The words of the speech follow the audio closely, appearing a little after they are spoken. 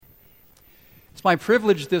It's my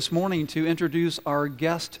privilege this morning to introduce our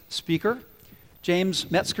guest speaker. James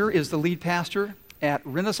Metzger is the lead pastor at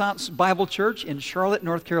Renaissance Bible Church in Charlotte,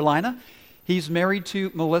 North Carolina. He's married to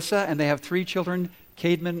Melissa, and they have 3 children,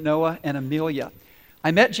 Caedmon, Noah, and Amelia. I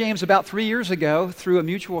met James about 3 years ago through a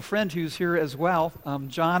mutual friend who's here as well.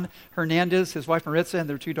 John Hernandez, his wife Maritza, and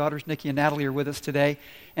their 2 daughters, Nikki and Natalie, are with us today.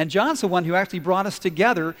 And John's the one who actually brought us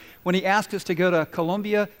together when he asked us to go to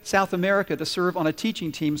Colombia, South America, to serve on a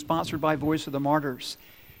teaching team sponsored by Voice of the Martyrs.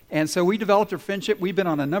 And so we developed a friendship. We've been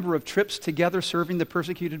on a number of trips together serving the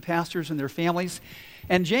persecuted pastors and their families.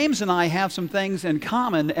 And James and I have some things in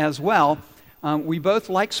common as well. We both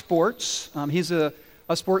like sports. He's a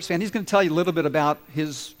sports fan. He's going to tell you a little bit about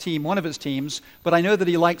his team, one of his teams, but I know that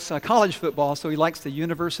he likes college football, so he likes the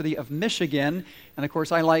University of Michigan, and of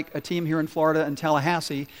course I like a team here in Florida in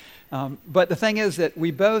Tallahassee. But the thing is that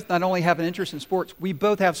we both not only have an interest in sports, we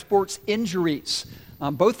both have sports injuries,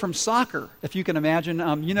 both from soccer, if you can imagine.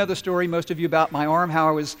 You know the story, most of you, about my arm, how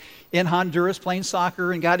I was in Honduras playing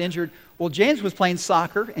soccer and got injured. Well, James was playing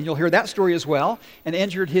soccer, and you'll hear that story as well, and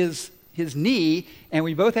injured his knee, and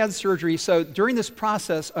we both had surgery. So during this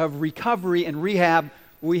process of recovery and rehab,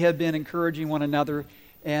 we have been encouraging one another,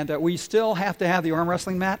 and we still have to have the arm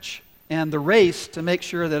wrestling match and the race to make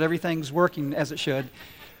sure that everything's working as it should.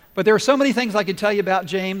 But there are so many things I could tell you about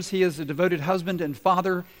James. He is a devoted husband and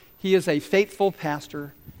father. He is a faithful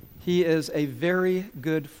pastor. He is a very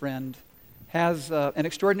good friend, has an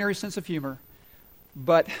extraordinary sense of humor.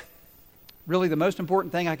 But really the most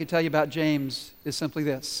important thing I could tell you about James is simply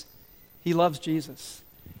this: he loves Jesus,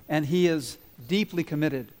 and he is deeply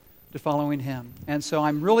committed to following him. And so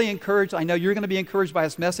I'm really encouraged. I know you're going to be encouraged by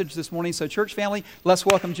his message this morning. So church family, let's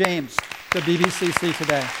welcome James to BBCC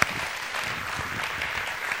today.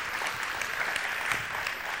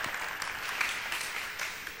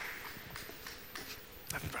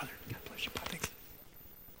 Love you, brother. God bless you. Thanks.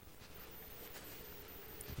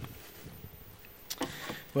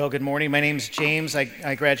 Well, good morning. My name's James.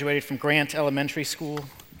 I graduated from Grant Elementary School,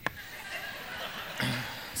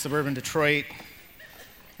 suburban Detroit.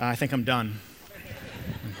 I think I'm done.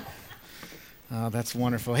 That's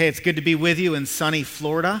wonderful. Hey, it's good to be with you in sunny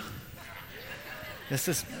Florida. This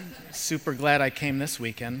is super glad I came this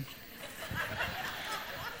weekend.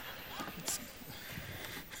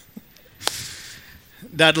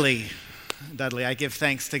 Dudley, I give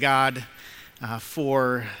thanks to God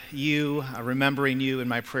for you, remembering you in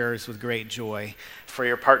my prayers with great joy, for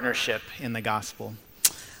your partnership in the gospel.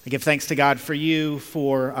 I give thanks to God for you,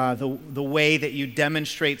 for the way that you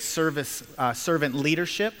demonstrate servant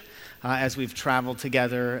leadership as we've traveled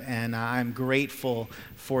together, and I'm grateful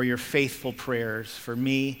for your faithful prayers for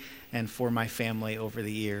me and for my family over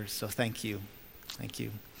the years. So thank you. Thank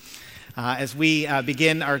you. As we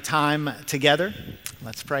begin our time together,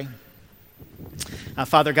 let's pray.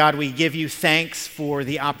 Father God, we give you thanks for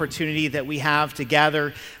the opportunity that we have to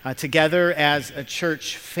gather together as a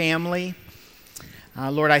church family.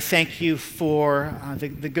 Lord, I thank you for the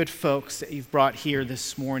good folks that you've brought here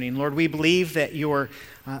this morning. Lord, we believe that you're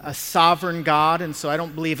a sovereign God, and so I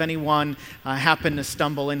don't believe anyone happened to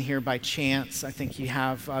stumble in here by chance. I think you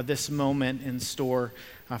have this moment in store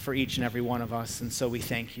for each and every one of us, and so we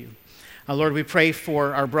thank you. Lord, we pray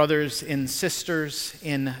for our brothers and sisters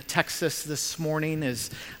in Texas this morning as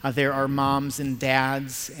there are moms and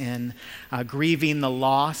dads and grieving the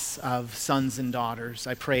loss of sons and daughters.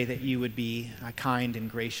 I pray that you would be kind and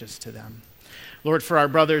gracious to them. Lord, for our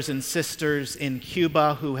brothers and sisters in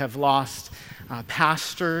Cuba who have lost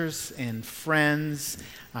pastors and friends,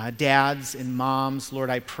 dads and moms, Lord,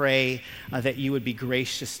 I pray that you would be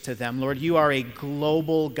gracious to them. Lord, you are a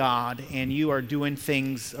global God, and you are doing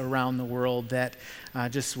things around the world that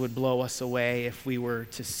just would blow us away if we were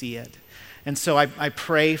to see it. And so I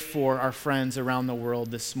pray for our friends around the world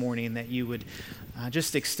this morning that you would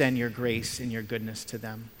just extend your grace and your goodness to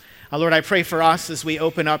them. Lord, I pray for us as we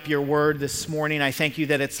open up your word this morning. I thank you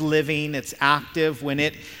that it's living, it's active. When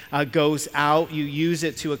it goes out, you use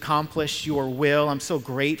it to accomplish your will. I'm so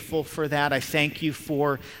grateful for that. I thank you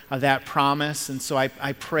for that promise. And so I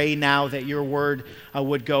pray now that your word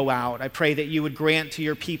would go out. I pray that you would grant to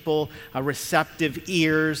your people receptive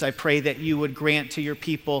ears. I pray that you would grant to your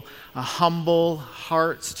people humble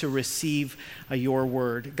hearts to receive your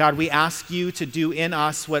word. God, we ask you to do in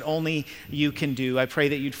us what only you can do. I pray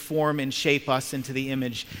that you'd form and shape us into the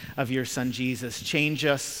image of your Son, Jesus. Change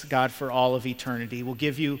us, God, for all of eternity. We'll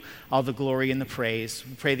give you all the glory and the praise.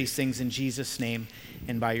 We pray these things in Jesus' name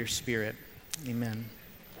and by your Spirit. Amen.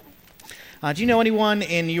 Do you know anyone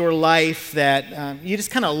in your life that you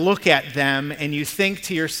just kind of look at them and you think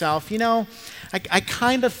to yourself, you know, I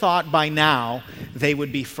kind of thought by now they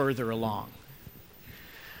would be further along.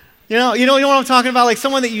 You know what I'm talking about? Like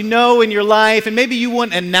someone that you know in your life, and maybe you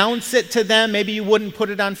wouldn't announce it to them, maybe you wouldn't put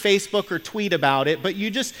it on Facebook or tweet about it, but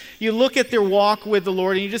you look at their walk with the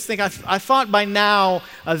Lord and you just think, I thought by now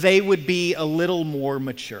they would be a little more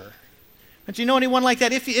mature. Don't you know anyone like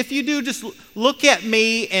that? If you do, just look at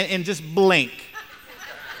me and just blink.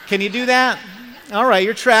 Can you do that? All right,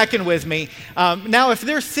 you're tracking with me. Now, if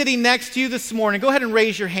they're sitting next to you this morning, go ahead and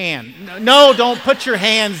raise your hand. No, don't put your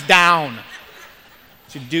hands down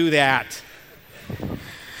to do that. The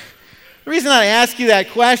reason I ask you that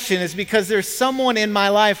question is because there's someone in my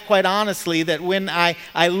life, quite honestly, that when I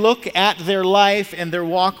look at their life and their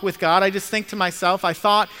walk with God, I just think to myself, I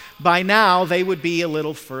thought by now they would be a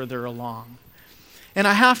little further along. And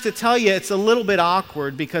I have to tell you, it's a little bit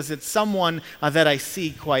awkward because it's someone that I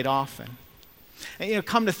see quite often. And,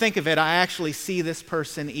 come to think of it, I actually see this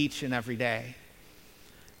person each and every day.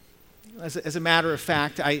 As a matter of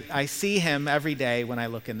fact, I see him every day when I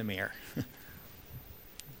look in the mirror. You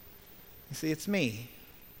see, it's me.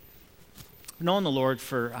 I've known the Lord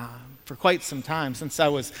for quite some time, since I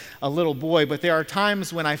was a little boy, but there are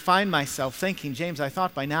times when I find myself thinking, James, I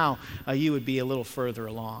thought by now you would be a little further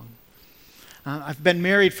along. I've been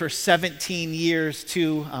married for 17 years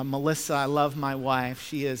to Melissa. I love my wife.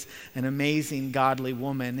 She is an amazing, godly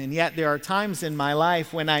woman. And yet there are times in my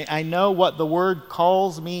life when I know what the Word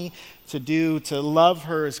calls me to do, to love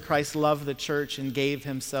her as Christ loved the church and gave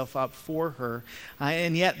himself up for her.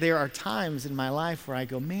 And yet there are times in my life where I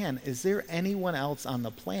go, man, is there anyone else on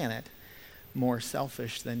the planet more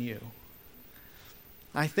selfish than you?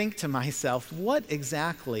 I think to myself, what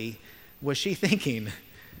exactly was she thinking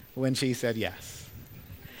when she said yes?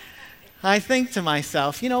 I think to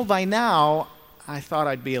myself, by now, I thought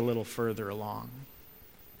I'd be a little further along.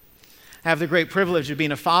 I have the great privilege of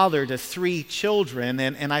being a father to 3 children,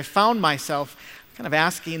 and I found myself kind of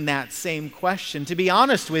asking that same question. To be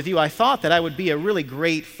honest with you, I thought that I would be a really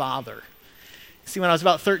great father. See, when I was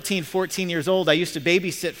about 13, 14 years old, I used to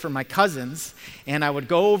babysit for my cousins, and I would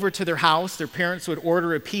go over to their house. Their parents would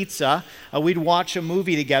order a pizza. We'd watch a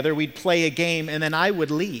movie together. We'd play a game, and then I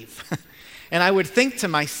would leave. And I would think to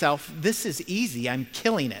myself, this is easy. I'm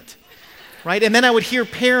killing it. Right? And then I would hear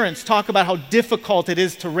parents talk about how difficult it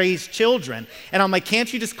is to raise children. And I'm like,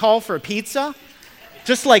 can't you just call for a pizza?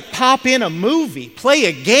 Just like pop in a movie, play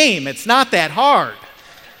a game. It's not that hard.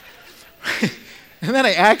 And then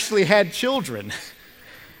I actually had children.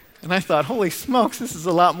 And I thought, holy smokes, this is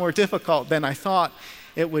a lot more difficult than I thought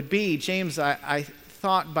it would be. James, I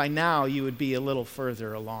thought by now you would be a little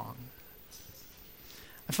further along.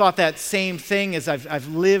 I thought that same thing as I've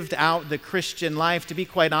lived out the Christian life. To be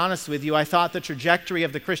quite honest with you, I thought the trajectory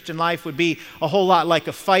of the Christian life would be a whole lot like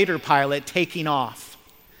a fighter pilot taking off.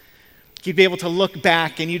 You'd be able to look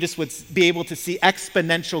back and you just would be able to see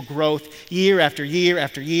exponential growth year after year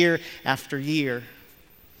after year after year.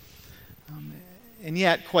 And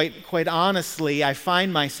yet, quite honestly, I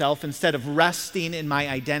find myself, instead of resting in my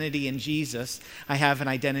identity in Jesus, I have an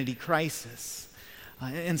identity crisis.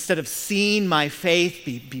 Instead of seeing my faith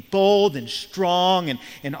be bold and strong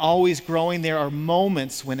and always growing, there are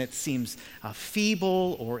moments when it seems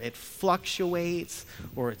feeble, or it fluctuates,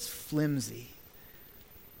 or it's flimsy.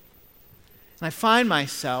 And I find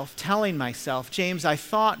myself telling myself, James, I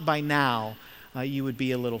thought by now you would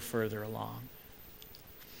be a little further along.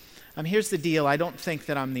 Here's the deal. I don't think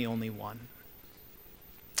that I'm the only one.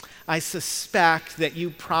 I suspect that you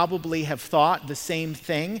probably have thought the same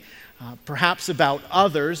thing, perhaps about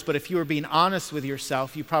others, but if you were being honest with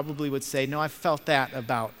yourself, you probably would say, no, I've felt that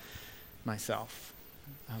about myself,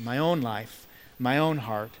 my own life, my own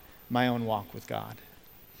heart, my own walk with God.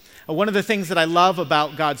 One of the things that I love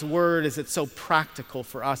about God's Word is it's so practical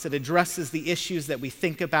for us. It addresses the issues that we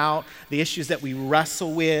think about, the issues that we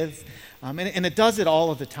wrestle with, and it does it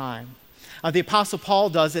all of the time. The Apostle Paul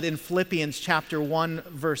does it in Philippians chapter 1,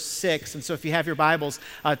 verse 6. And so if you have your Bibles,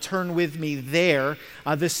 turn with me there.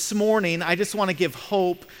 This morning, I just want to give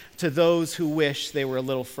hope to those who wish they were a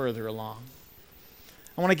little further along.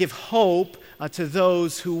 I want to give hope to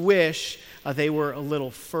those who wish they were a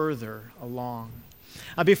little further along.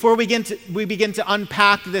 Before we begin to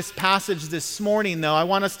unpack this passage this morning, though, I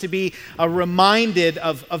want us to be reminded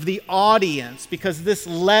of the audience, because this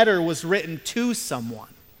letter was written to someone.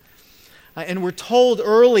 And we're told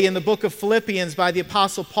early in the book of Philippians by the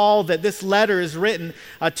Apostle Paul that this letter is written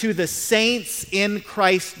to the saints in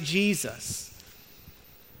Christ Jesus.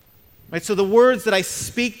 Right, so the words that I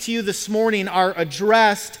speak to you this morning are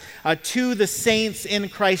addressed to the saints in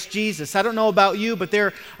Christ Jesus. I don't know about you, but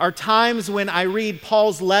there are times when I read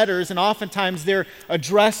Paul's letters, and oftentimes they're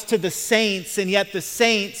addressed to the saints, and yet the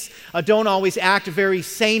saints don't always act very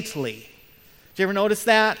saintly. Do you ever notice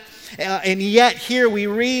that? And yet here we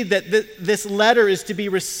read that this letter is to be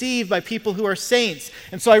received by people who are saints.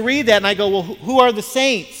 And so I read that and I go, well, who are the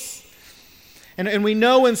saints? And we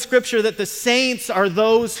know in Scripture that the saints are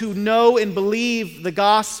those who know and believe the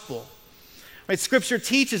gospel. Right? Scripture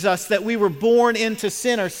teaches us that we were born into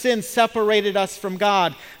sin. Our sin separated us from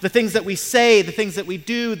God. The things that we say, the things that we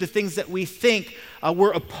do, the things that we think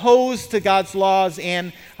were opposed to God's laws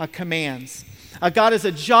and commands. God is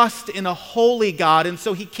a just and a holy God, and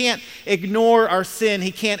so He can't ignore our sin.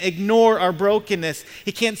 He can't ignore our brokenness.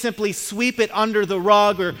 He can't simply sweep it under the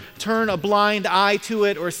rug or turn a blind eye to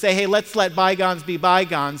it or say, hey, let's let bygones be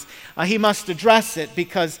bygones. He must address it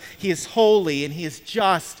because He is holy and He is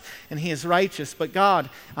just and He is righteous. But God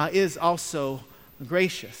is also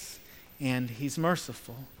gracious and He's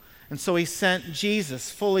merciful. And so He sent Jesus,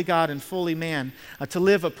 fully God and fully man, to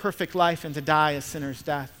live a perfect life and to die a sinner's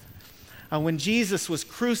death. When Jesus was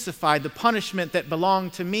crucified, the punishment that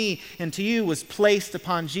belonged to me and to you was placed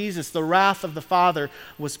upon Jesus. The wrath of the Father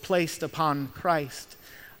was placed upon Christ.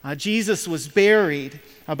 Jesus was buried,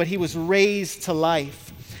 but He was raised to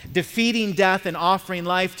life, defeating death and offering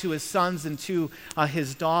life to His sons and to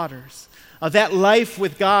His daughters. That life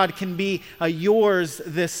with God can be yours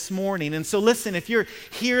this morning. And so listen, if you're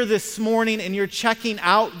here this morning and you're checking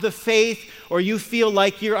out the faith, or you feel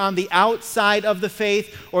like you're on the outside of the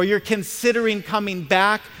faith, or you're considering coming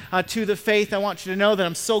back to the faith, I want you to know that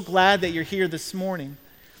I'm so glad that you're here this morning.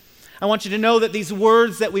 I want you to know that these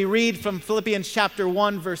words that we read from Philippians chapter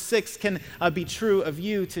 1, verse 6 can be true of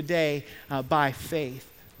you today by faith.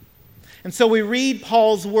 And so we read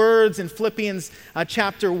Paul's words in Philippians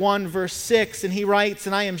chapter 1, verse 6, and he writes,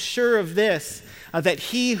 and I am sure of this, that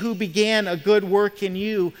He who began a good work in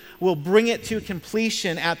you will bring it to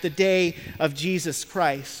completion at the day of Jesus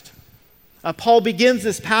Christ. Paul begins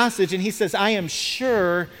this passage and he says, I am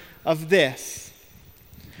sure of this.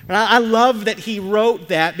 And I love that he wrote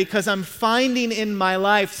that because I'm finding in my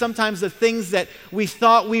life sometimes the things that we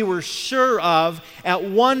thought we were sure of at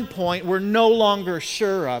one point we're no longer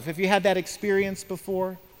sure of. Have you had that experience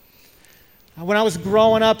before? When I was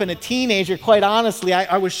growing up and a teenager, quite honestly,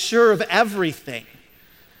 I was sure of everything.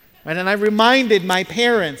 Right? And I reminded my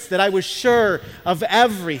parents that I was sure of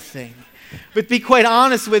everything. But to be quite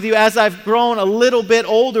honest with you, as I've grown a little bit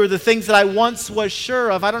older, the things that I once was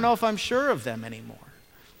sure of, I don't know if I'm sure of them anymore.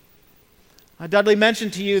 Dudley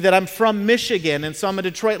mentioned to you that I'm from Michigan, and so I'm a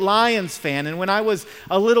Detroit Lions fan. And when I was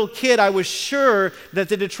a little kid, I was sure that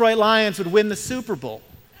the Detroit Lions would win the Super Bowl.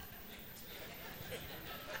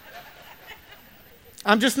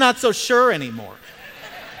 I'm just not so sure anymore.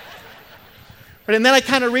 And then I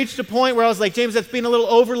kind of reached a point where I was like, James, that's being a little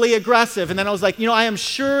overly aggressive. And then I was like, I am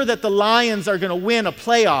sure that the Lions are going to win a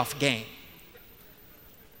playoff game.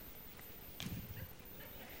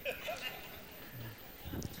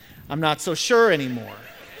 I'm not so sure anymore.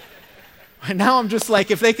 And now I'm just like,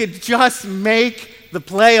 if they could just make the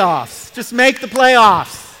playoffs. Just make the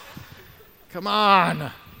playoffs. Come on.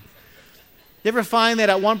 You ever find that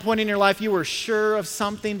at one point in your life you were sure of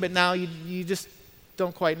something, but now you just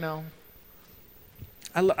don't quite know?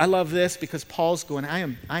 I love this because Paul's going, I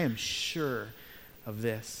am sure of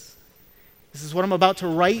this. This is what I'm about to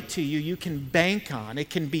write to you. You can bank on. It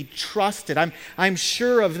can be trusted. I'm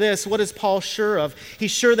sure of this. What is Paul sure of?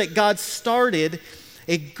 He's sure that God started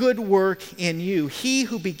a good work in you. He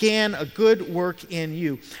who began a good work in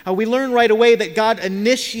you. We learn right away that God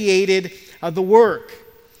initiated the work.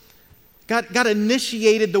 God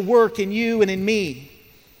initiated the work in you and in me.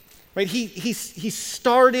 Right? He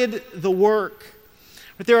started the work.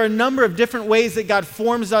 But there are a number of different ways that God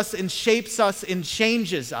forms us and shapes us and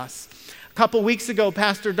changes us. A couple weeks ago,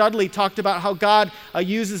 Pastor Dudley talked about how God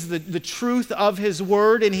uses the truth of His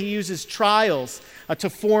Word, and He uses trials to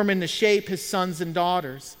form and to shape His sons and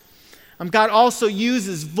daughters. God also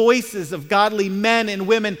uses voices of godly men and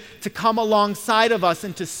women to come alongside of us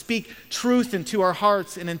and to speak truth into our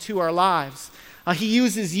hearts and into our lives. He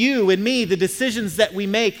uses you and me, the decisions that we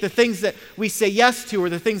make, the things that we say yes to or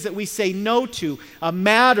the things that we say no to,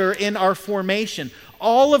 matter in our formation.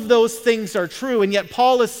 All of those things are true, and yet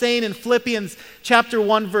Paul is saying in Philippians chapter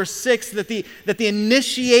 1, verse 6, that the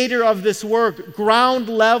initiator of this work, ground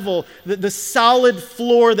level, the solid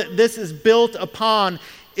floor that this is built upon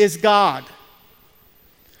is God.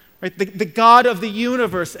 Right? The God of the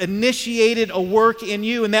universe initiated a work in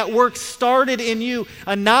you, and that work started in you,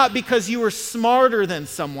 not because you were smarter than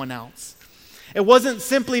someone else. It wasn't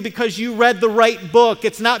simply because you read the right book.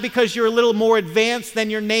 It's not because you're a little more advanced than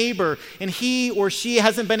your neighbor and he or she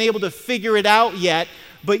hasn't been able to figure it out yet,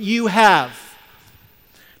 but you have.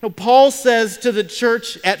 No, Paul says to the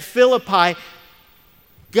church at Philippi,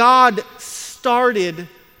 God started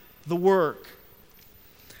the work.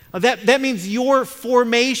 That means your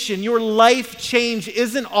formation, your life change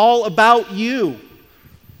isn't all about you.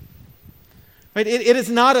 Right? It is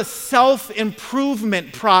not a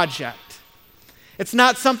self-improvement project. It's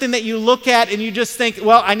not something that you look at and you just think,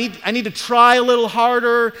 well, I need to try a little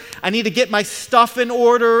harder. I need to get my stuff in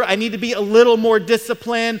order. I need to be a little more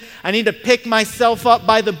disciplined. I need to pick myself up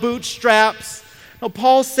by the bootstraps. No,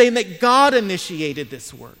 Paul's saying that God initiated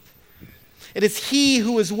this work. It is He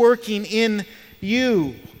who is working in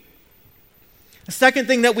you. The second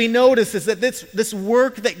thing that we notice is that this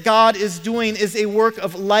work that God is doing is a work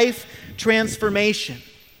of life transformation.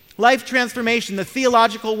 Life transformation, the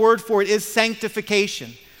theological word for it is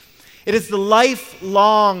sanctification. It is the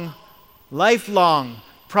lifelong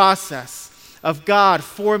process of God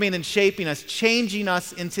forming and shaping us, changing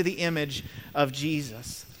us into the image of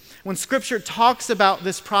Jesus. When Scripture talks about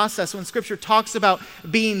this process, when Scripture talks about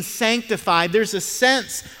being sanctified, there's a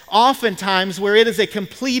sense oftentimes where it is a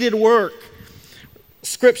completed work.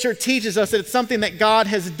 Scripture teaches us that it's something that God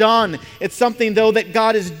has done. It's something, though, that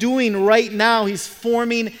God is doing right now. He's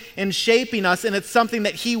forming and shaping us, and it's something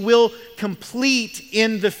that He will complete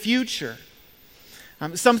in the future.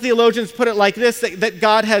 Some theologians put it like this, that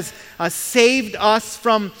God has saved us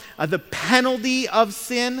from the penalty of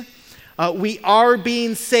sin. We are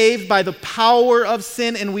being saved by the power of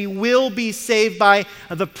sin, and we will be saved by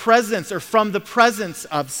the presence or from the presence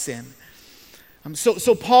of sin.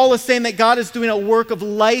 So Paul is saying that God is doing a work of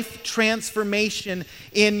life transformation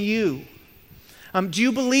in you. Do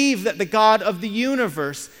you believe that the God of the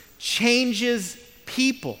universe changes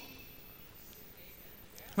people?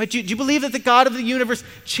 Right? Do you believe that the God of the universe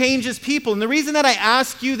changes people? And the reason that I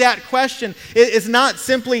ask you that question is not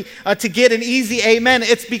simply to get an easy amen.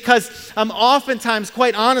 It's because oftentimes,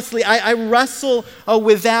 quite honestly, I wrestle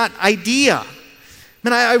with that idea.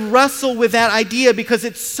 Man, I wrestle with that idea because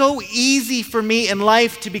it's so easy for me in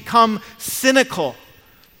life to become cynical.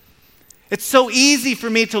 It's so easy for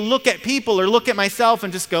me to look at people or look at myself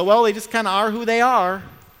and just go, well, they just kind of are who they are.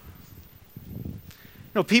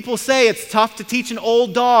 People say it's tough to teach an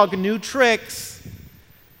old dog new tricks.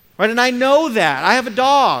 Right? And I know that. I have a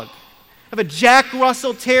dog. I have a Jack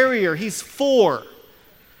Russell Terrier. He's 4.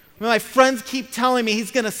 My friends keep telling me he's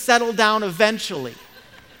going to settle down eventually.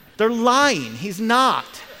 They're lying. He's not.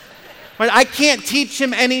 Right? I can't teach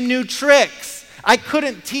him any new tricks. I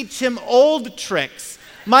couldn't teach him old tricks.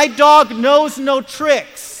 My dog knows no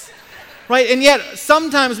tricks. Right? And yet,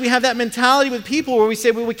 sometimes we have that mentality with people where we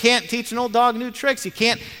say, well, we can't teach an old dog new tricks. You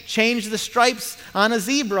can't change the stripes on a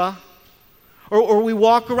zebra. Or we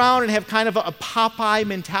walk around and have kind of a Popeye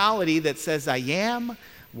mentality that says, I am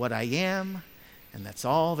what I am, and that's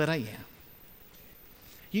all that I am.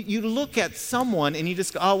 You look at someone and you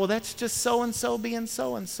just go, oh, well, that's just so-and-so being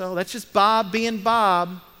so-and-so. That's just Bob being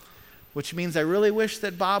Bob, which means I really wish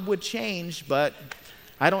that Bob would change, but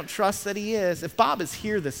I don't trust that he is. If Bob is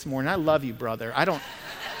here this morning, I love you, brother. I don't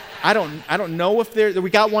know if we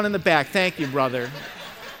got one in the back. Thank you, brother.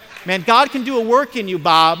 Man, God can do a work in you,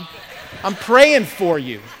 Bob. I'm praying for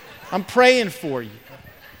you. I'm praying for you.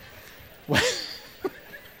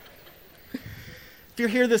 If you're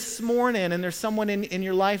here this morning and there's someone in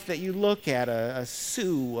your life that you look at, a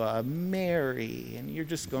Sue, a Mary, and you're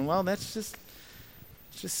just going, well, that's just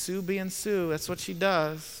Sue being Sue. That's what she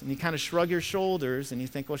does. And you kind of shrug your shoulders and you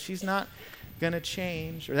think, well, she's not going to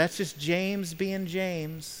change. Or that's just James being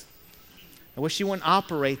James. I wish he wouldn't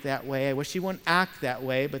operate that way. I wish he wouldn't act that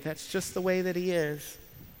way, but that's just the way that he is.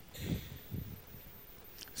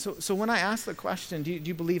 So when I ask the question, do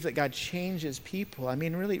you believe that God changes people? I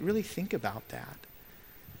mean, really think about that.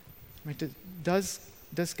 Right?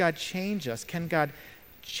 Does God change us? Can God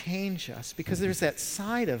change us? Because there's that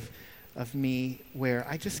side of me where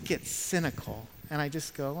I just get cynical and I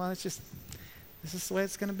just go, well, this is the way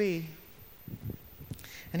it's going to be.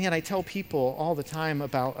 And yet I tell people all the time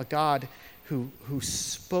about a God who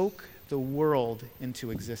spoke the world into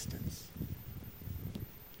existence.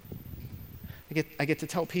 I get to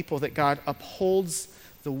tell people that God upholds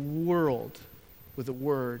the world with the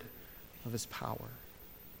word of his power.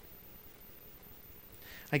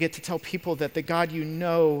 I get to tell people that the God you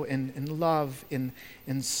know and love and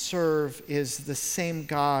serve is the same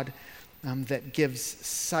God that gives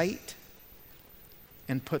sight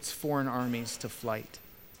and puts foreign armies to flight.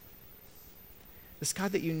 This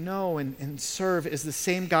God that you know and serve is the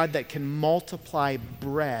same God that can multiply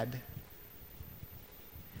bread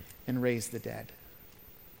and raise the dead.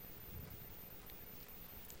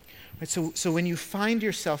 Right, so when you find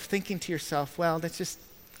yourself thinking to yourself, well,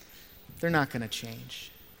 they're not going to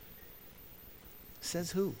change.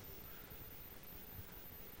 Says who?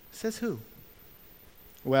 Says who?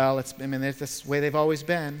 Well, that's the way they've always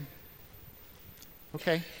been.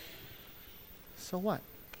 Okay. So what?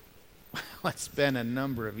 Well, it's been a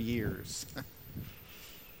number of years.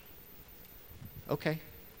 Okay.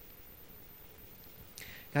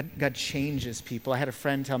 God changes people. I had a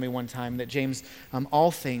friend tell me one time that, James,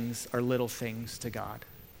 all things are little things to God.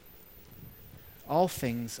 All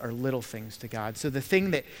things are little things to God. So the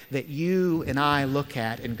thing that you and I look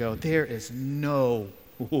at and go, there is no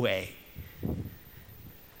way.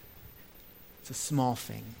 It's a small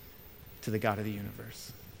thing to the God of the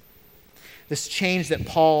universe. This change that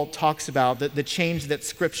Paul talks about, the change that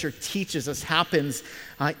Scripture teaches us happens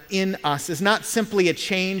in us, is not simply a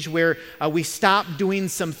change where we stop doing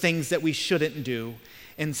some things that we shouldn't do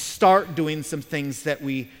and start doing some things that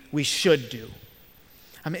we should do.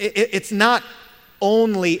 It's not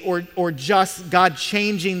only or just God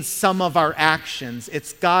changing some of our actions.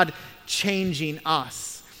 It's God changing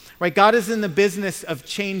us. Right? God is in the business of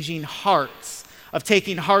changing hearts, of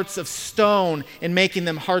taking hearts of stone and making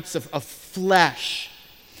them hearts of flesh.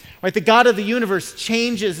 Right? The God of the universe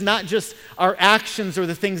changes not just our actions or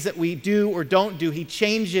the things that we do or don't do. He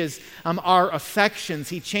changes our affections.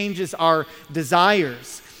 He changes our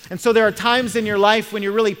desires. And so there are times in your life when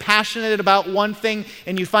you're really passionate about one thing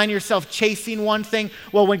and you find yourself chasing one thing.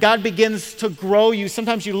 Well, when God begins to grow you,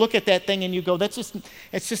 sometimes you look at that thing and you go,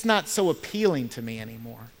 it's just not so appealing to me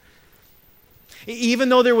anymore. Even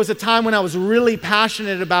though there was a time when I was really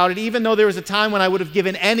passionate about it, even though there was a time when I would have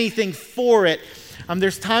given anything for it,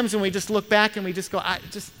 there's times when we just look back and we just go,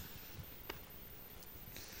 it just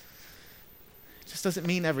doesn't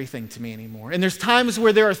mean everything to me anymore. And there's times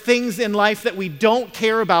where there are things in life that we don't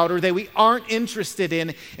care about or that we aren't interested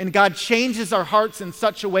in, and God changes our hearts in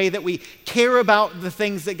such a way that we care about the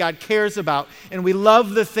things that God cares about, and we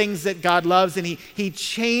love the things that God loves, and He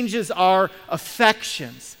changes our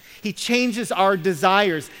affections. He changes our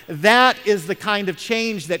desires. That is the kind of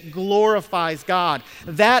change that glorifies God.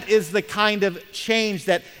 That is the kind of change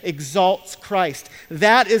that exalts Christ.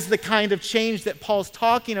 That is the kind of change that Paul's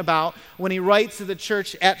talking about when he writes to the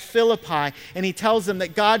church at Philippi, and he tells them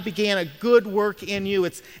that God began a good work in you.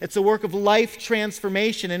 It's a work of life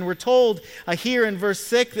transformation, and we're told here in verse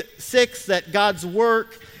 6 that God's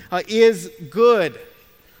work is good.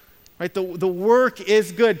 Right, the work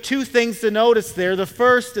is good. Two things to notice there. The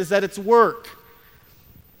first is that it's work.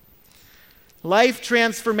 Life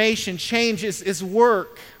transformation, change is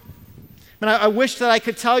work. I wish that I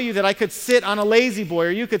could tell you that I could sit on a lazy boy, or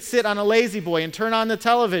you could sit on a lazy boy and turn on the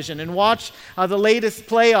television and watch the latest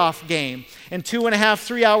playoff game, and 2.5,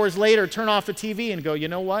 3 hours later turn off the TV and go, you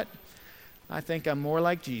know what? I think I'm more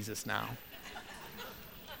like Jesus now.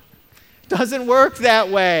 Doesn't work that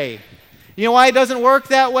way. You know why it doesn't work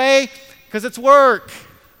that way? Because it's work.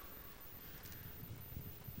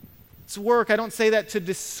 It's work. I don't say that to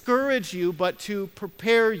discourage you, but to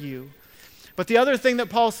prepare you. But the other thing that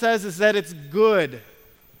Paul says is that it's good.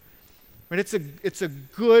 Right? It's a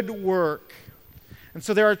good work. And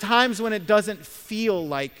so there are times when it doesn't feel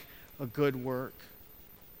like a good work.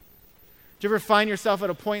 Do you ever find yourself at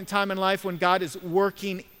a point in time in life when God is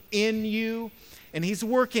working in you, and He's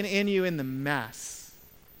working in you in the mess?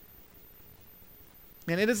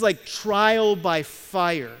 And it is like trial by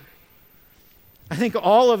fire. I think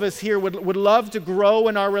all of us here would love to grow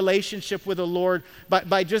in our relationship with the Lord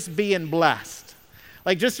by just being blessed.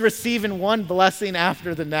 Like just receiving one blessing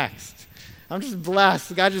after the next. I'm just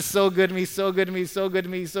blessed. God's just so good to me, so good to me, so good to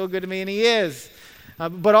me, so good to me, and He is.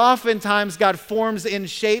 But oftentimes God forms and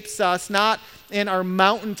shapes us not in our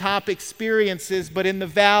mountaintop experiences, but in the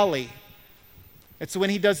valley. It's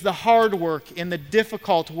when He does the hard work and the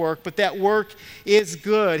difficult work, but that work is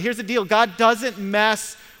good. Here's the deal. God doesn't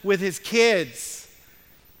mess with His kids.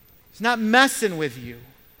 He's not messing with you.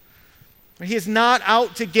 He is not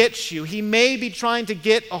out to get you. He may be trying to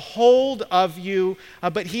get a hold of you,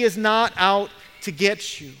 but He is not out to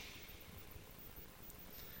get you.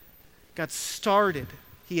 God started,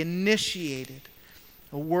 He initiated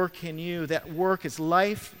a work in you. That work is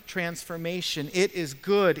life transformation. It is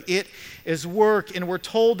good. It is work. And we're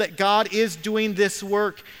told that God is doing this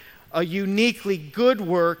work, a uniquely good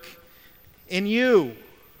work, in you.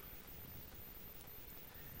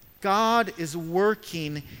 God is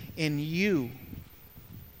working in you.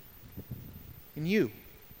 In you.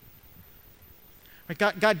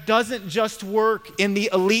 God doesn't just work in the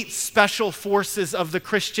elite special forces of the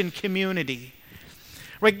Christian community.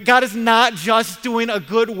 Right? God is not just doing a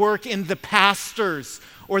good work in the pastors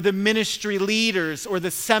or the ministry leaders or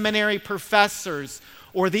the seminary professors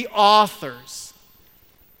or the authors.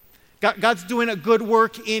 God's doing a good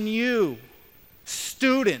work in you.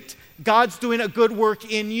 Student, God's doing a good work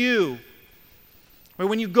in you. Or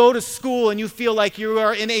when you go to school and you feel like you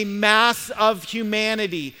are in a mass of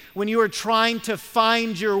humanity, when you are trying to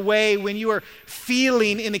find your way, when you are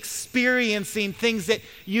feeling and experiencing things that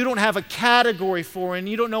you don't have a category for and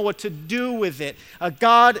you don't know what to do with it.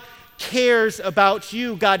 God cares about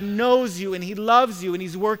you. God knows you and He loves you and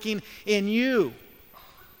He's working in you.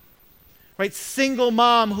 Right? Single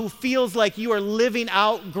mom who feels like you are living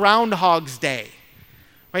out Groundhog's Day.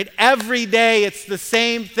 Right? Every day it's the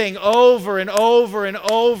same thing over and over and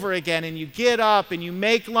over again. And you get up and you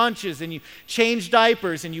make lunches and you change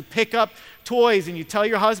diapers and you pick up toys and you tell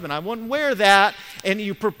your husband, I wouldn't wear that. And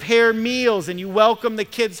you prepare meals and you welcome the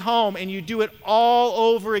kids home and you do it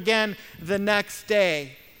all over again the next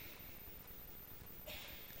day.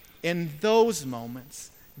 In those moments,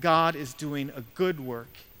 God is doing a good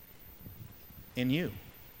work in you.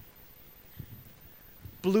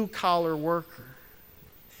 Blue collar worker.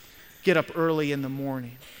 Get up early in the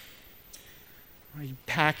morning. You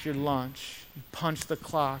pack your lunch. You punch the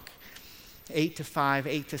clock. 8 to 5,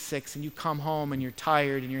 8 to 6, and you come home and you're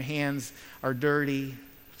tired and your hands are dirty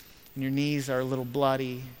and your knees are a little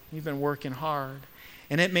bloody. You've been working hard.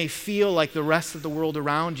 And it may feel like the rest of the world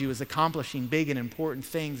around you is accomplishing big and important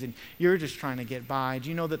things and you're just trying to get by. Do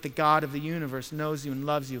you know that the God of the universe knows you and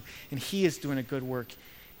loves you and He is doing a good work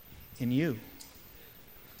in you?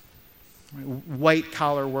 White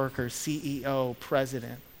collar worker, CEO,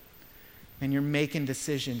 president, and you're making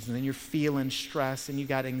decisions and then you're feeling stress and you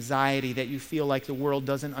got anxiety that you feel like the world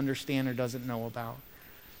doesn't understand or doesn't know about.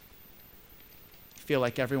 You feel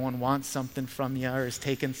like everyone wants something from you or is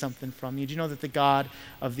taking something from you. Do you know that the God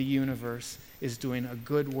of the universe is doing a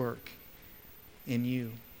good work in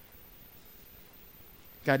you?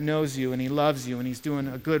 God knows you and He loves you and He's doing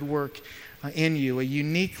a good work in you, a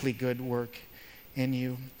uniquely good work in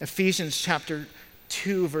you. Ephesians chapter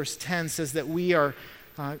 2 verse 10 says that we are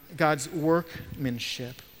God's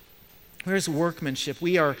workmanship. Where's workmanship?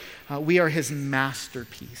 We are His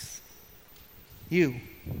masterpiece. You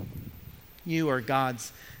are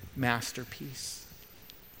God's masterpiece.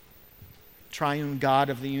 Triune God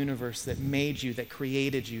of the universe that made you, that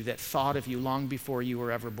created you, that thought of you long before you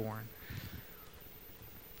were ever born.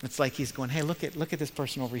 It's like He's going, hey, look at this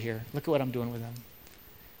person over here. Look at what I'm doing with them.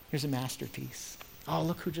 Here's a masterpiece. Oh,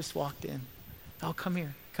 look who just walked in. Oh, come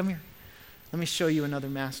here. Let me show you another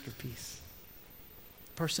masterpiece.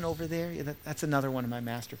 Person over there, yeah, that's another one of my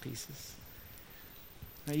masterpieces.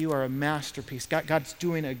 Now, you are a masterpiece. God's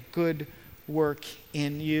doing a good work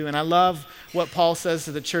in you. And I love what Paul says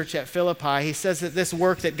to the church at Philippi. He says that this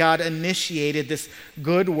work that God initiated, this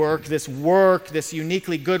good work, this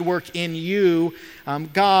uniquely good work in you,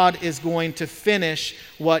 God is going to finish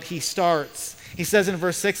what He starts. He says in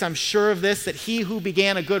verse 6, I'm sure of this, that He who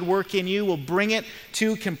began a good work in you will bring it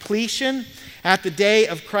to completion at the day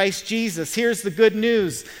of Christ Jesus. Here's the good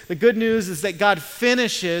news. The good news is that God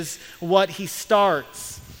finishes what He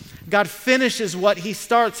starts. God finishes what He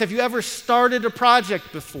starts. Have you ever started a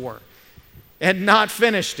project before and not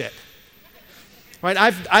finished it? Right?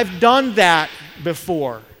 I've done that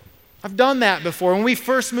before. When we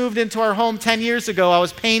first moved into our home 10 years ago, I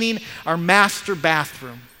was painting our master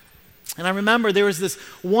bathroom. And I remember there was this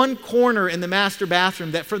one corner in the master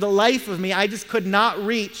bathroom that for the life of me, I just could not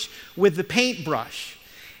reach with the paintbrush.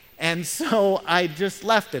 And so I just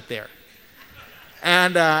left it there.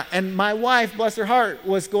 And my wife, bless her heart,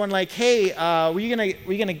 was going like, hey, were you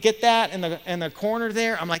gonna get that in the corner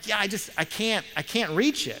there? I'm like, yeah, I can't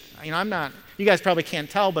reach it. You know, I'm not, you guys probably can't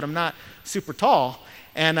tell, but I'm not super tall.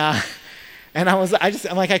 And I'm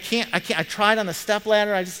like, I can't, I tried on the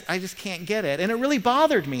stepladder, I just can't get it. And it really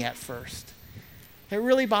bothered me at first. It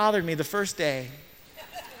really bothered me the first day.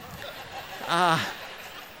 And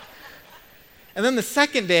then the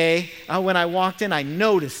second day, when I walked in, I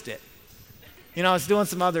noticed it. You know, I was doing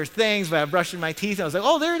some other things, but I was brushing my teeth, and I was like,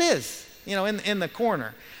 oh, there it is, you know, in the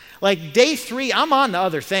corner. Like day 3, I'm on to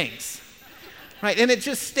other things. Right? And it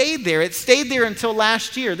just stayed there. It stayed there until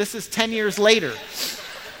last year. This is 10 years later.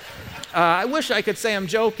 I wish I could say I'm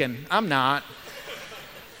joking. I'm not.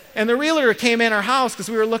 And the realtor came in our house because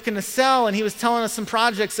we were looking to sell, and he was telling us some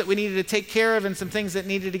projects that we needed to take care of and some things that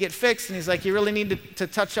needed to get fixed. And he's like, you really need to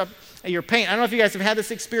touch up your paint. I don't know if you guys have had this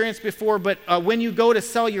experience before, but when you go to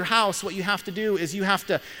sell your house, what you have to do is you have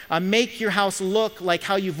to make your house look like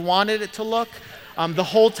how you've wanted it to look the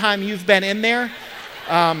whole time you've been in there.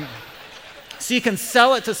 So you can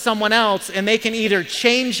sell it to someone else, and they can either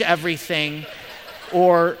change everything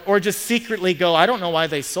or just secretly go, I don't know why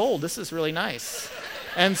they sold. This is really nice.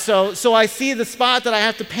 And so I see the spot that I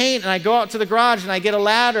have to paint, and I go out to the garage, and I get a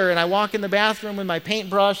ladder, and I walk in the bathroom with my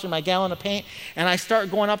paintbrush and my gallon of paint, and I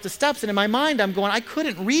start going up the steps. And in my mind, I'm going, I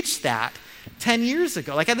couldn't reach that 10 years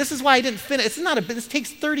ago. Like, this is why I didn't finish. This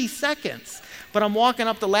takes 30 seconds. But I'm walking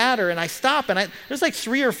up the ladder and I stop and there's like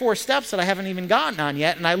 3 or 4 steps that I haven't even gotten on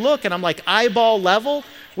yet. And I look and I'm like eyeball level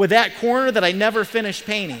with that corner that I never finished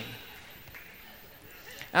painting.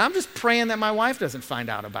 And I'm just praying that my wife doesn't find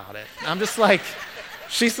out about it. I'm just like,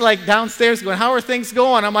 she's like downstairs going, how are things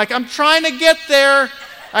going? I'm like, I'm trying to get there.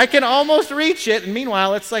 I can almost reach it. And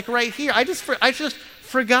meanwhile, it's like right here. I just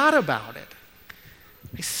forgot about it.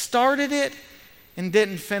 I started it and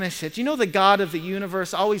didn't finish it. You know, the God of the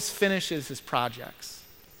universe always finishes his projects.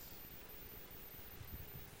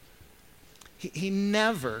 He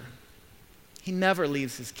never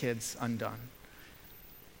leaves his kids undone.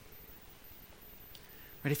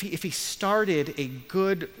 Right? If he started a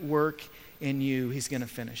good work in you, he's going to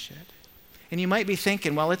finish it. And you might be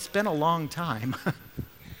thinking, well, it's been a long time.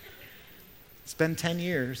 It's been 10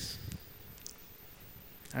 years.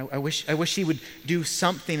 I wish he would do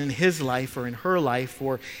something in his life or in her life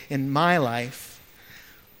or in my life.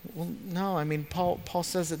 Well, no, I mean, Paul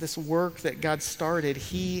says that this work that God started,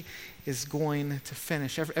 he is going to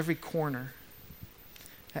finish. Every corner,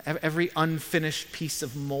 every unfinished piece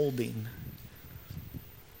of molding.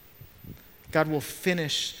 God will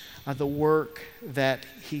finish the work that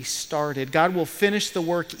he started. God will finish the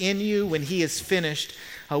work in you when he is finished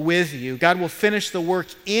with you. God will finish the work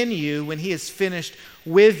in you when he is finished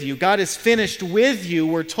with you. God is finished with you,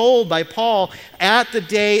 we're told by Paul, at the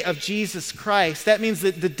day of Jesus Christ. That means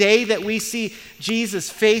that the day that we see Jesus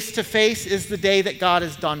face to face is the day that God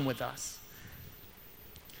is done with us.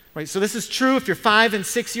 Right, so this is true if you're 5 and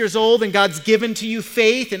 6 years old and God's given to you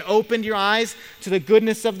faith and opened your eyes to the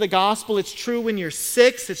goodness of the gospel. It's true when you're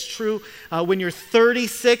 6. It's true when you're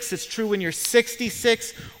 36. It's true when you're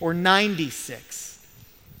 66 or 96.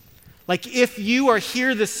 Like if you are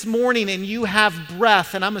here this morning and you have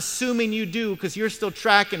breath, and I'm assuming you do because you're still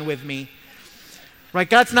tracking with me, right?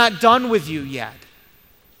 God's not done with you yet.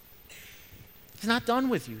 He's not done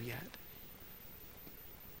with you yet.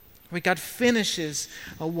 Right? God finishes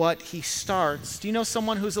what he starts. Do you know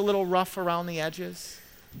someone who's a little rough around the edges?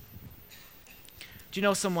 Do you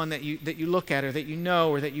know someone that you look at or that you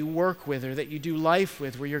know or that you work with or that you do life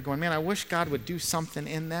with where you're going, man, I wish God would do something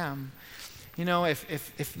in them? You know,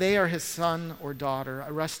 if they are his son or daughter,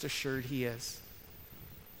 rest assured he is.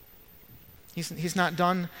 He's not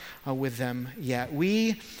done with them yet.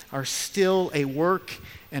 We are still a work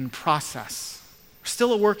in process. We're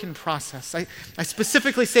still a work in process. I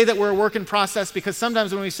specifically say that we're a work in process because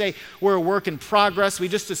sometimes when we say we're a work in progress, we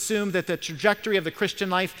just assume that the trajectory of the Christian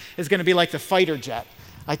life is going to be like the fighter jet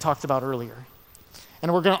I talked about earlier.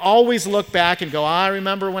 And we're going to always look back and go, I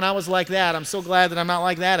remember when I was like that. I'm so glad that I'm not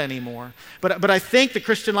like that anymore. But I think the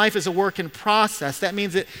Christian life is a work in process. That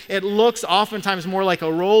means it looks oftentimes more like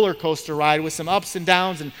a roller coaster ride with some ups and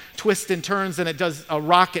downs and twists and turns than it does a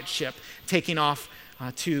rocket ship taking off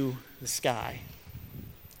to the sky.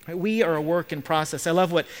 We are a work in process. I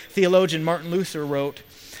love what theologian Martin Luther wrote.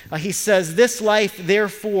 He says, this life,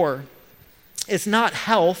 therefore, is not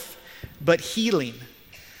health, but healing.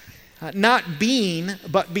 Not being,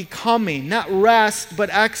 but becoming. Not rest, but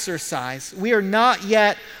exercise. We are not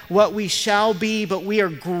yet what we shall be, but we are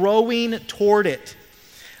growing toward it.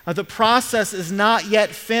 The process is not yet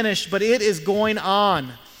finished, but it is going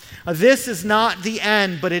on. This is not the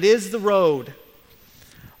end, but it is the road.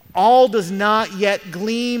 All does not yet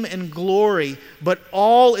gleam in glory, but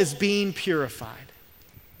all is being purified.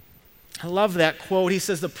 I love that quote. He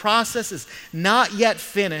says, the process is not yet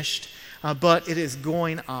finished, but it is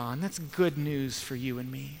going on. That's good news for you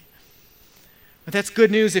and me. But that's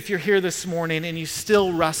good news if you're here this morning and you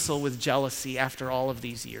still wrestle with jealousy after all of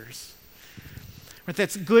these years. But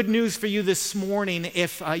that's good news for you this morning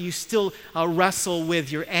if you still wrestle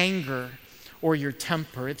with your anger or your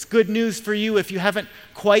temper. It's good news for you if you haven't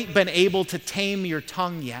quite been able to tame your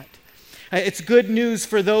tongue yet. It's good news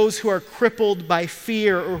for those who are crippled by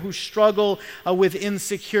fear or who struggle with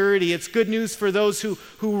insecurity. It's good news for those who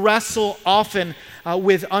wrestle often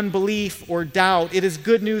with unbelief or doubt. It is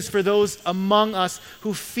good news for those among us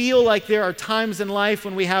who feel like there are times in life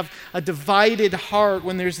when we have a divided heart,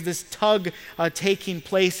 when there's this tug taking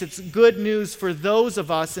place. It's good news for those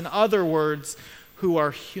of us, in other words, who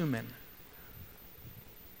are human.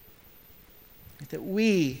 That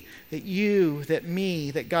we, that you, that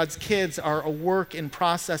me, that God's kids are a work in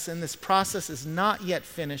process, and this process is not yet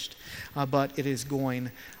finished, but it is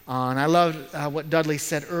going on. I love what Dudley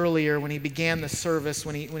said earlier when he began the service,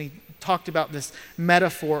 when he talked about this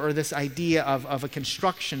metaphor or this idea of a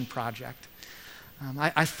construction project.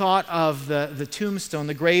 I thought of the tombstone,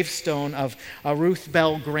 the gravestone of Ruth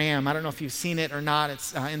Bell Graham. I don't know if you've seen it or not.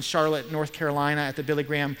 It's in Charlotte, North Carolina at the Billy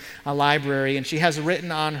Graham Library. And she has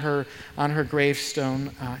written on her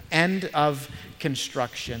gravestone, "End of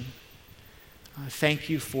construction. Thank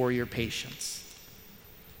you for your patience."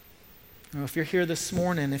 Now, if you're here this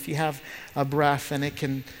morning, if you have a breath and it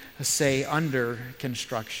can say "under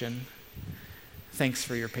construction," thanks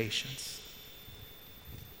for your patience.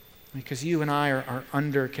 Because you and I are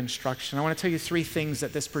under construction. I want to tell you three things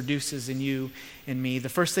that this produces in you and me. The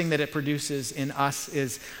first thing that it produces in us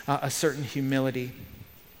is a certain humility.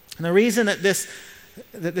 And the reason that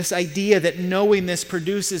this idea that knowing this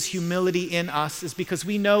produces humility in us is because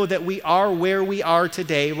we know that we are where we are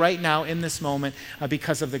today, right now, in this moment,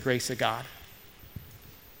 because of the grace of God.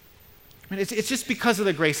 I mean, it's just because of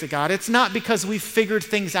the grace of God. It's not because we've figured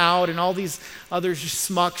things out and all these other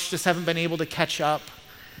smucks just haven't been able to catch up.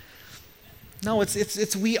 No,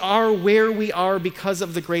 it's we are where we are because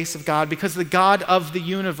of the grace of God, because the God of the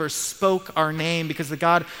universe spoke our name, because the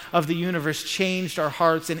God of the universe changed our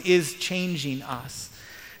hearts and is changing us.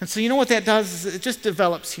 And so you know what that does is it just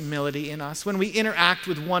develops humility in us. When we interact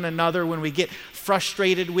with one another, when we get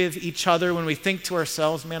frustrated with each other, when we think to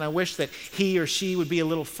ourselves, man, I wish that he or she would be a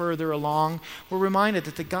little further along, we're reminded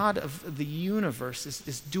that the God of the universe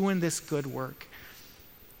is doing this good work.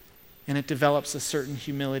 And it develops a certain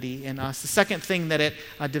humility in us. The second thing that it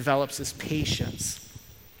develops is patience.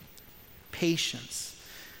 Patience.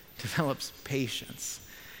 Develops patience.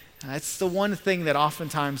 It's the one thing that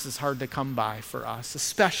oftentimes is hard to come by for us,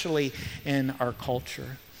 especially in our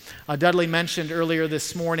culture. Dudley mentioned earlier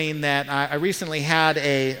this morning that I recently had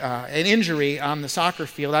an injury on the soccer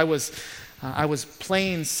field. I was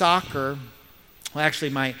playing soccer. Well, actually,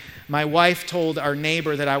 my wife told our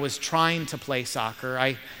neighbor that I was trying to play soccer.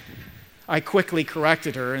 I quickly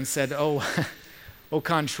corrected her and said, au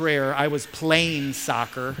contraire, I was playing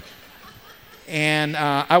soccer. And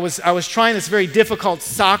I was trying this very difficult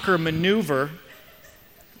soccer maneuver.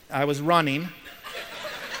 I was running.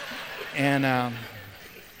 And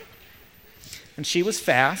she was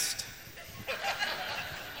fast.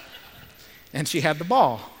 And she had the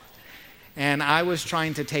ball. And I was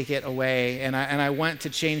trying to take it away. And I went to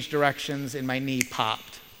change directions and my knee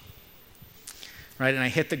popped. Right, and I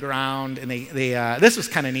hit the ground, and this was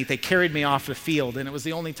kind of neat. They carried me off the field, and it was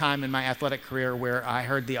the only time in my athletic career where I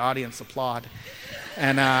heard the audience applaud.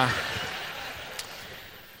 And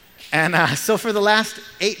so for the last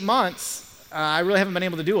 8 months, I really haven't been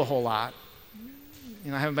able to do a whole lot. I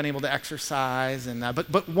haven't been able to exercise,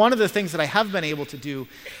 but one of the things that I have been able to do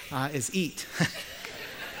is eat.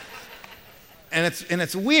 And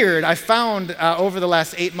it's weird. I found over the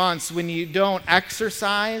last 8 months when you don't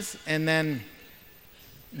exercise and then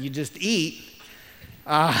you just eat,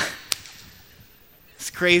 this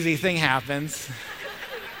crazy thing happens.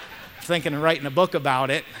 I'm thinking of writing a book about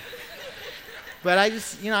it. But I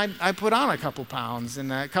just, I put on a couple pounds.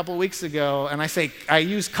 And a couple weeks ago, and I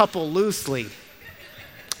use couple loosely.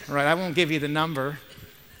 Right, I won't give you the number.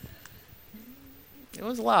 It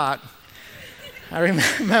was a lot. I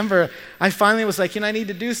remember I finally was like, I need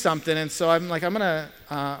to do something. And so I'm like, I'm going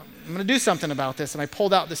to do something about this. And I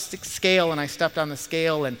pulled out the scale and I stepped on the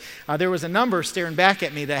scale. And there was a number staring back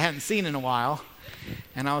at me that I hadn't seen in a while.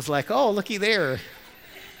 And I was like, oh, looky there.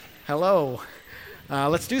 Hello.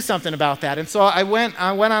 Let's do something about that. And so I went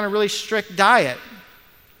on a really strict diet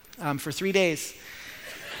for 3 days.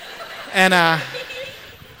 And I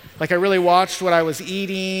really watched what I was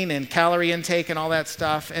eating and calorie intake and all that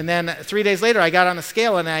stuff. And then 3 days later, I got on the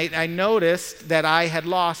scale and I noticed that I had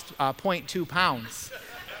lost 0.2 pounds.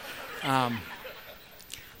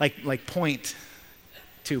 Like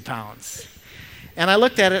 0.2 pounds. And I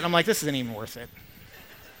looked at it and I'm like, this isn't even worth it.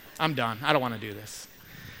 I'm done. I don't want to do this.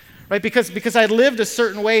 Right? Because I lived a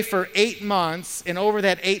certain way for 8 months, and over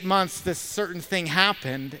that 8 months, this certain thing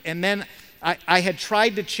happened. And then I had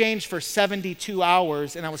tried to change for 72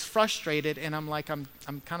 hours, and I was frustrated, and I'm like, I'm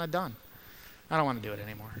kind of done. I don't want to do it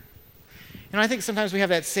anymore. I think sometimes we have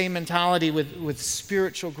that same mentality with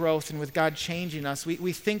spiritual growth and with God changing us.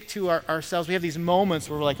 We think to ourselves, we have these moments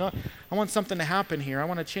where we're like, oh, I want something to happen here. I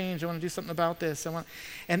want to change. I want to do something about this.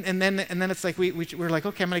 And then it's like we're like,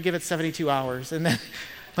 okay, I'm going to give it 72 hours. And then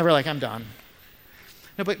we're like, I'm done.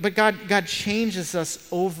 No, but God changes us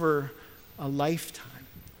over a lifetime.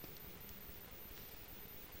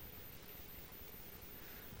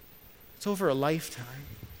 It's over a lifetime.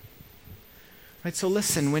 Right, so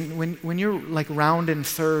listen, when you're like rounding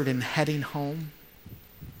third and heading home,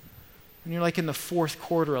 when you're like in the fourth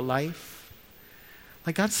quarter of life,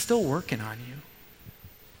 like God's still working on you.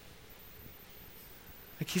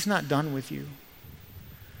 Like He's not done with you.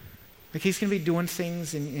 Like he's going to be doing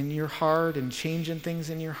things in your heart and changing things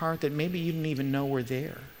in your heart that maybe you didn't even know were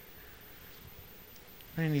there.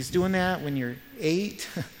 And he's doing that when you're 8,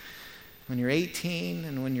 when you're 18,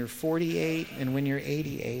 and when you're 48, and when you're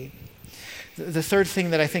 88. The third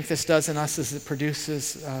thing that I think this does in us is it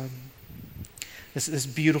produces this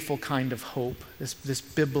beautiful kind of hope, this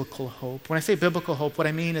biblical hope. When I say biblical hope, what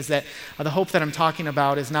I mean is that the hope that I'm talking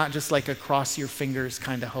about is not just like a cross your fingers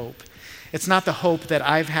kind of hope. It's not the hope that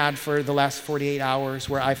I've had for the last 48 hours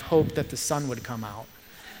where I've hoped that the sun would come out,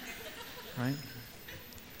 right?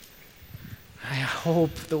 I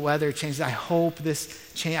hope the weather changes. I hope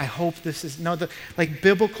this change. I hope this is like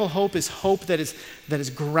biblical hope is hope that is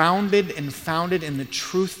grounded and founded in the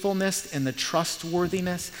truthfulness and the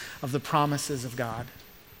trustworthiness of the promises of God.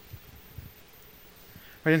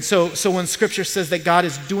 Right? And so when Scripture says that God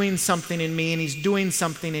is doing something in me and He's doing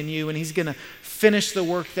something in you and He's going to finish the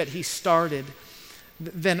work that He started,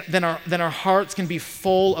 then our hearts can be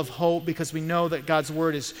full of hope because we know that God's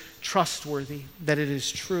word is trustworthy, that it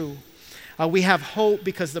is true. We have hope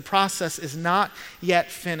because the process is not yet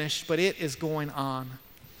finished, but it is going on.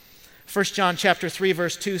 1 John chapter 3,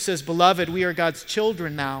 verse 2 says, "Beloved, we are God's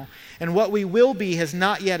children now, and what we will be has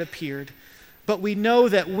not yet appeared. But we know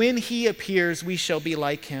that when He appears, we shall be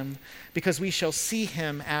like Him, because we shall see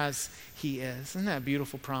Him as He is." Isn't that a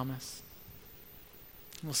beautiful promise?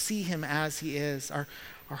 We'll see Him as He is. Our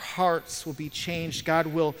hearts will be changed. God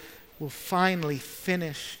will finally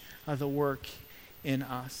finish the work in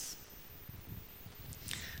us.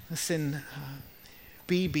 Listen,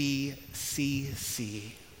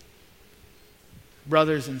 BBCC,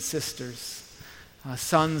 brothers and sisters,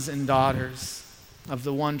 sons and daughters of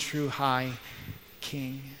the one true high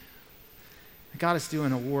King. God is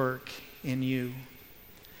doing a work in you.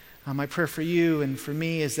 My prayer for you and for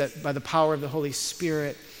me is that by the power of the Holy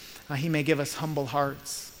Spirit, He may give us humble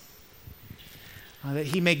hearts, that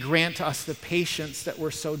He may grant to us the patience that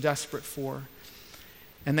we're so desperate for,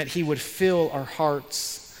 and that He would fill our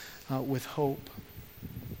hearts with hope.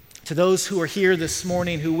 To those who are here this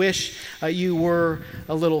morning who wish you were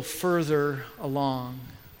a little further along,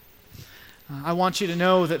 I want you to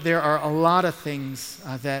know that there are a lot of things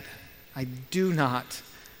that I do not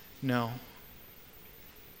know.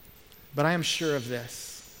 But I am sure of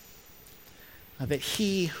this, that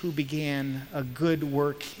He who began a good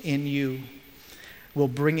work in you will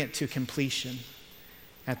bring it to completion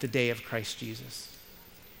at the day of Christ Jesus.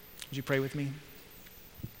 Would you pray with me?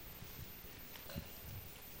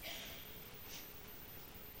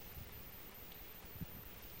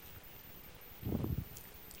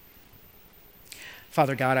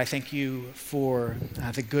 Father God, I thank you for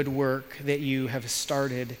the good work that you have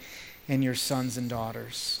started in your sons and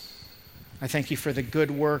daughters. I thank you for the good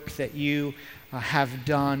work that you have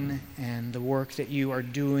done and the work that you are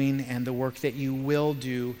doing and the work that you will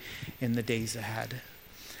do in the days ahead.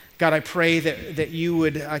 God, I pray that you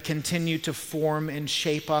would continue to form and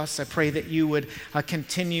shape us. I pray that you would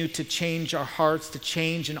continue to change our hearts, to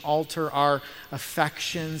change and alter our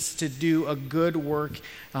affections, to do a good work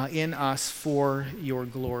in us for your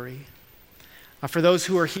glory. For those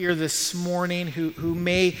who are here this morning who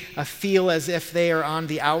may feel as if they are on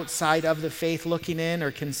the outside of the faith looking in or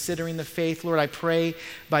considering the faith, Lord, I pray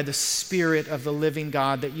by the Spirit of the living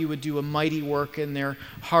God that you would do a mighty work in their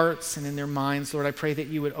hearts and in their minds. Lord, I pray that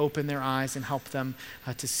you would open their eyes and help them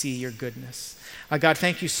to see your goodness. God,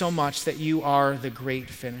 thank you so much that you are the great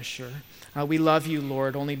finisher. We love you,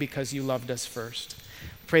 Lord, only because you loved us first.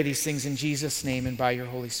 Pray these things in Jesus' name and by your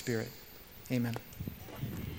Holy Spirit. Amen.